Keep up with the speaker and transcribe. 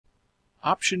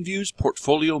OptionVue's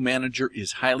Portfolio Manager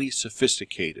is highly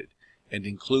sophisticated and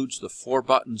includes the 4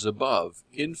 buttons above: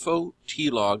 Info,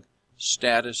 T-Log,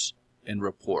 Status, and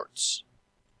Reports.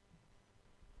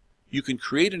 You can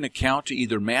create an account to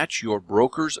either match your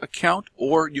broker's account,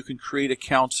 or you can create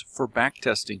accounts for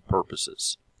backtesting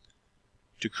purposes.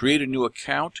 To create a new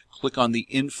account, click on the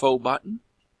Info button.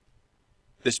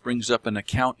 This brings up an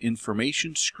account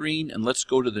information screen, and let's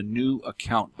go to the New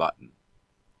Account button.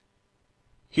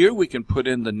 Here we can put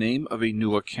in the name of a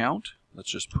new account.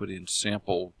 Let's just put in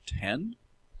Sample 10.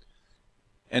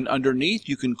 And underneath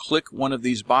you can click one of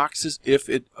these boxes if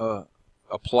it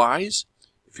applies.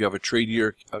 If you have a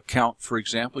Tradier account, for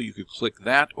example, you could click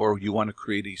that, or you want to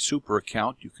create a super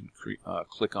account, you can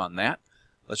click on that.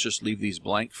 Let's just leave these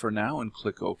blank for now and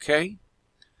click OK.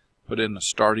 Put in a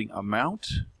starting amount.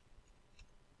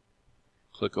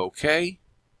 Click OK.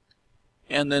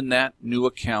 And then that new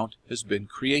account has been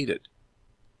created.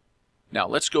 Now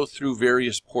let's go through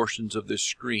various portions of this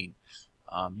screen.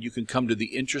 You can come to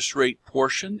the interest rate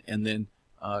portion and then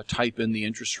type in the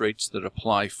interest rates that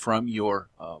apply from your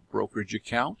brokerage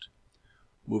account.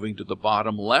 Moving to the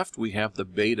bottom left, we have the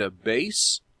beta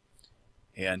base,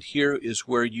 and here is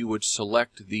where you would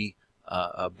select the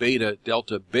beta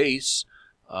delta base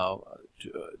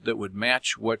that would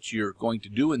match what you're going to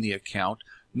do in the account.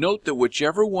 Note that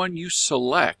whichever one you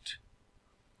select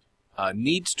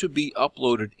needs to be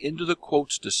uploaded into the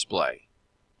quotes display.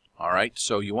 All right,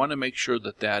 so you want to make sure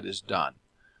that that is done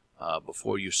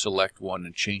before you select one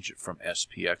and change it from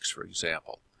SPX, for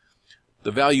example. The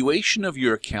valuation of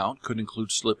your account could include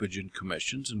slippage and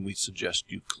commissions, and we suggest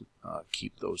you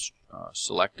keep those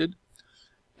selected.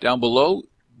 Down below,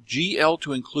 GL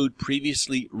to include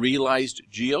previously realized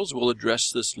GLs. We'll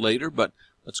address this later, but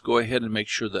let's go ahead and make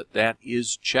sure that that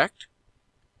is checked.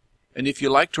 And if you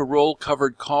like to roll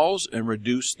covered calls and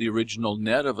reduce the original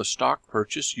net of a stock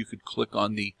purchase, you could click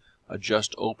on the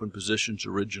Adjust Open Positions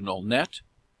Original Net.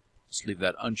 Let's leave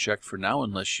that unchecked for now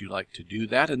unless you like to do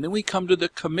that. And then we come to the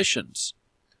commissions.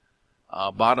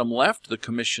 Bottom left, the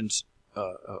commissions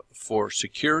for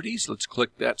securities. Let's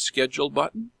click that Schedule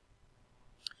button.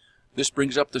 This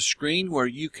brings up the screen where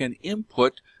you can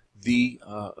input the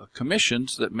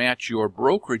commissions that match your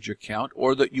brokerage account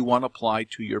or that you want to apply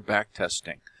to your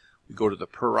backtesting. We go to the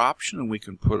per option and we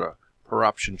can put a per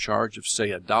option charge of, say,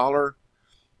 $1.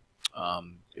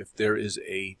 If there is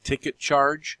a ticket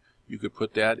charge, you could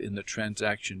put that in the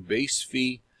transaction base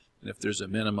fee, and if there's a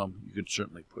minimum, you can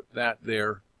certainly put that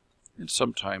there. And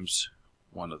sometimes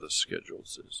one of the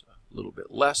schedules is a little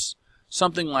bit less,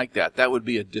 something like that. That would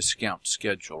be a discount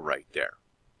schedule right there.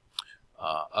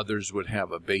 Others would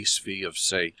have a base fee of,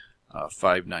 say,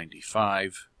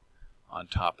 $5.95 on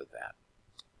top of that.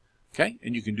 Okay,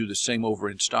 and you can do the same over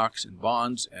in stocks and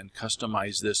bonds and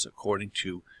customize this according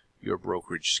to your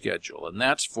brokerage schedule. And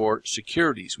that's for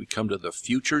securities. We come to the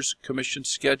futures commission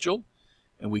schedule,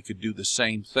 and we could do the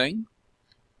same thing.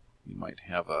 You might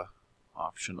have a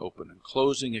option open and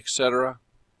closing, etc.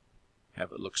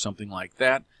 Have it look something like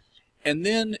that. And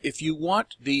then if you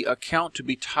want the account to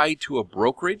be tied to a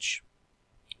brokerage,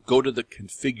 go to the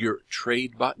Configure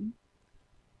Trade button.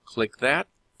 Click that.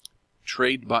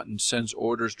 Trade button sends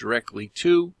orders directly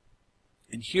to,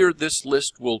 and here this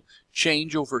list will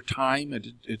change over time,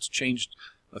 and it's changed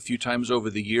a few times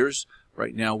over the years.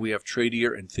 Right now we have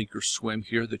Tradier and Thinkorswim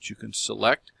here that you can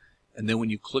select, and then when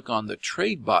you click on the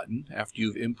Trade button after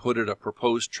you've inputted a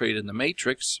proposed trade in the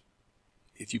matrix,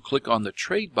 if you click on the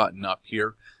Trade button up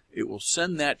here, it will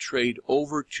send that trade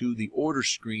over to the order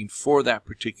screen for that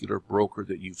particular broker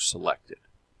that you've selected.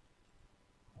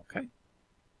 Okay.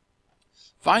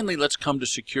 Finally, let's come to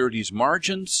securities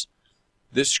margins.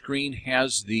 This screen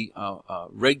has the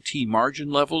Reg T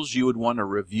margin levels you would want to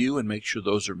review and make sure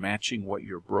those are matching what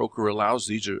your broker allows.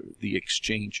 These are the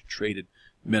exchange traded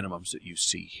minimums that you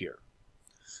see here.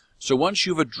 So once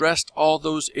you've addressed all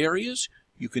those areas,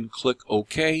 you can click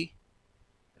OK,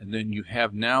 and then you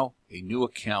have now a new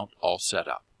account all set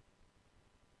up.